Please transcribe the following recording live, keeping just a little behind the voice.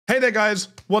Hey there guys,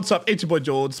 what's up? It's your boy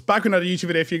George, back with another YouTube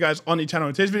video for you guys on the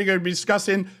channel. Today's video, we're going to be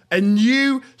discussing a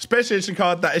new special edition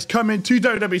card that is coming to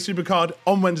WWE Supercard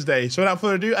on Wednesday. So without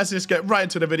further ado, let's just get right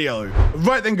into the video.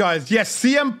 Right then guys, yes,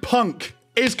 CM Punk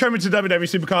is coming to WWE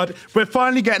Supercard. We're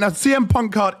finally getting a CM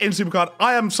Punk card in Supercard.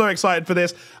 I am so excited for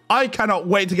this. I cannot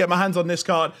wait to get my hands on this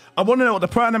card. I want to know what the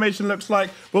pro animation looks like.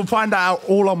 We'll find out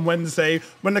all on Wednesday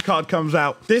when the card comes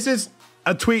out. This is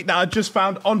a tweet that I just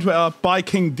found on Twitter by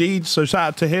King Deej, so shout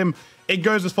out to him. It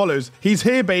goes as follows. He's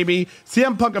here, baby.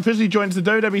 CM Punk officially joins the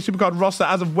WWE Supercard roster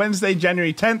as of Wednesday,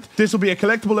 January 10th. This will be a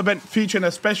collectible event featuring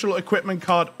a special equipment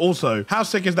card also. How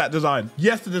sick is that design?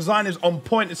 Yes, the design is on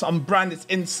point. It's on brand. It's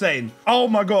insane. Oh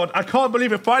my God. I can't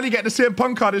believe it. Finally getting the CM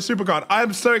Punk card in Supercard. I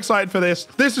am so excited for this.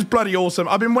 This is bloody awesome.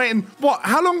 I've been waiting. What?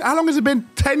 How long has it been?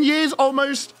 10 years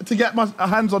almost to get my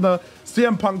hands on a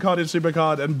CM Punk card in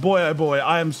Supercard, and boy oh boy,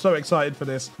 I am so excited for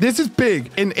this. This is big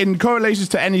in correlations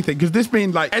to anything, because this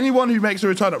means like anyone who makes a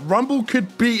return at Rumble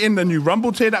could be in the new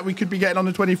Rumble tier that we could be getting on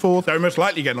the 24th. They're most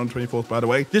likely getting on the 24th, by the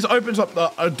way. This opens up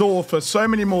a door for so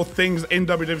many more things in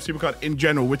WWE Supercard in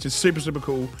general, which is super, super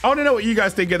cool. I want to know what you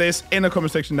guys think of this in the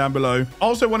comment section down below. I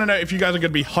also want to know if you guys are going to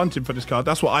be hunting for this card.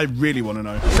 That's what I really want to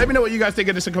know. Let me know what you guys think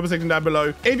of this in the comment section down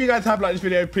below. If you guys have liked this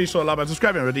video, please like and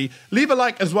subscribe already. Leave a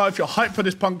like as well if you're hyped for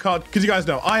this Punk card, because you guys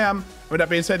know I am. With that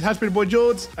being said, it has been your boy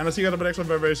George, and I'll see you guys on the next one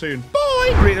very, very soon.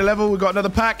 Bye! Read the level, we got another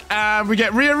pack, and we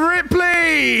get Rhea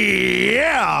Ripley!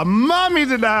 Yeah,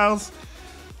 mommy's in the house.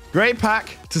 Great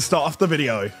pack to start off the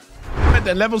video. Right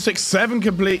then, level 6-7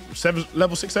 complete.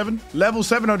 Level 6-7? Level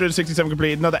 767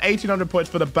 complete. Another 1,800 points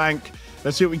for the bank.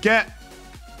 Let's see what we get.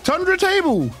 Tundra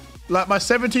table. Like my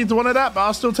 17th one of that, but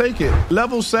I'll still take it.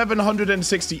 Level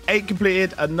 768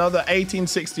 completed. Another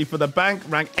 1,860 for the bank.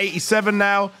 Rank 87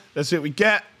 now. Let's see what we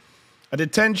get. A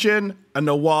detention, a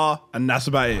noir, and that's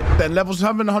about it. Then level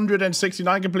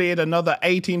 769 completed. Another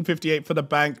 1,858 for the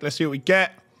bank. Let's see what we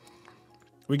get.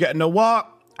 We get a noir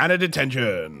and a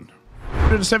detention.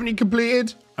 170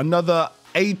 completed. Another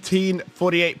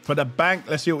 1,848 for the bank.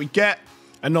 Let's see what we get.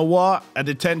 A noir, a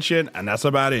detention, and that's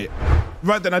about it.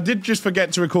 Right then, I did just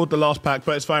forget to record the last pack,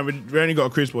 but it's fine. We only got a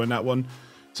crucible in that one.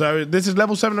 So this is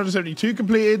level 772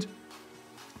 completed.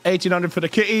 1,800 for the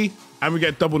kitty, and we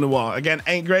get double noir. Again,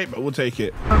 ain't great, but we'll take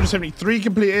it. 173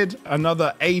 completed.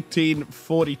 Another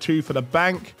 1,842 for the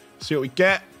bank. See what we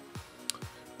get.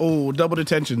 Oh, double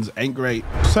detentions, ain't great.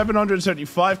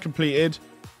 775 completed.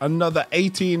 Another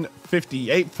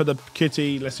 1,858 for the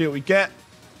kitty. Let's see what we get.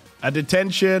 A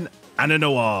detention and a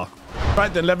noir.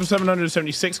 Right then, level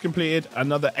 776 completed.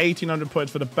 Another 1,800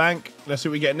 points for the bank. Let's see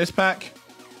what we get in this pack.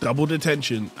 Double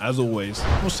detention, as always.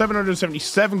 Level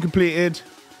 777 completed.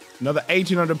 Another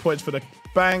 1,800 points for the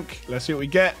bank. Let's see what we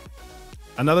get.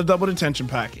 Another double detention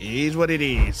pack. It is what it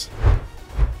is.